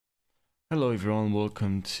Hello everyone,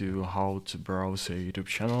 welcome to how to browse a YouTube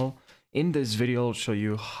channel. In this video, I'll show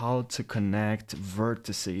you how to connect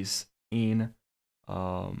vertices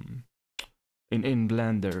um, in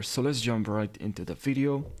Blender. So let's jump right into the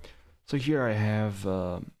video. So here I have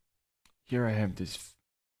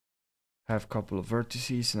have a couple of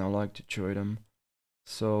vertices, and I like to join them.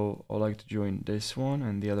 So I like to join this one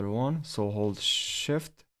and the other one. So hold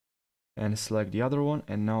Shift and select the other one,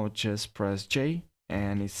 and now just press J,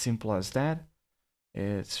 and it's simple as that.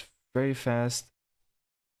 It's very fast.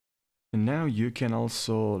 And now you can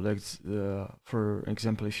also, like, for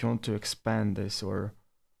example, if you want to expand this, or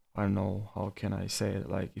I don't know, how can I say it,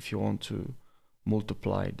 like if you want to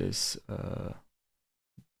multiply this,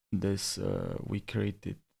 we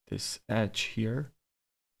created this edge here.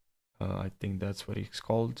 I think that's what it's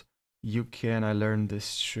called. I learned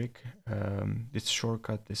this trick, this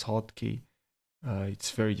shortcut, this hotkey.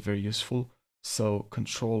 It's very, very useful. So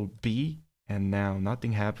Control B, and now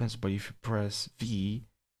nothing happens, but if you press V,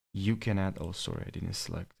 you can add, oh sorry, I didn't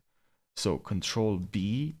select. So Control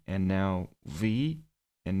B, and now V,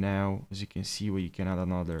 and now as you can see, you can add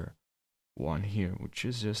another one here, which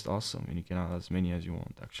is just awesome. And you can add as many as you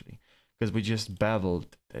want, actually, because we just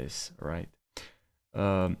beveled this, right?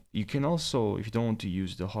 You can also, if you don't want to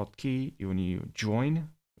use the hotkey, when you join,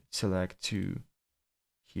 select to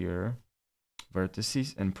here,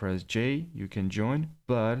 vertices, and press J, you can join.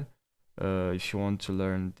 But if you want to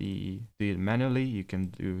learn do it manually, you can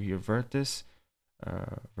do here vertex,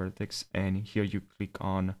 and here you click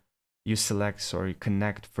on, you select, sorry,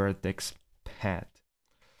 connect vertex path.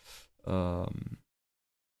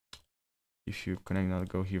 If you connect, now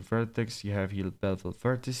go here vertex, you have here bevel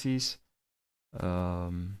vertices,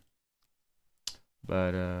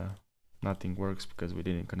 but nothing works because we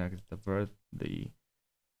didn't connect the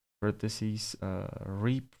vertices,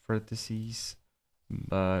 reap vertices.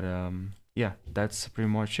 But yeah, that's pretty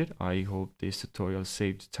much it. I hope this tutorial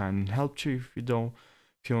saved time and helped you. If you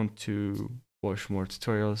want to watch more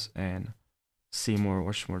tutorials and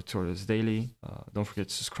watch more tutorials daily, don't forget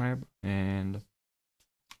to subscribe, and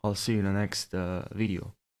I'll see you in the next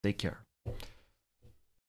video. Take care.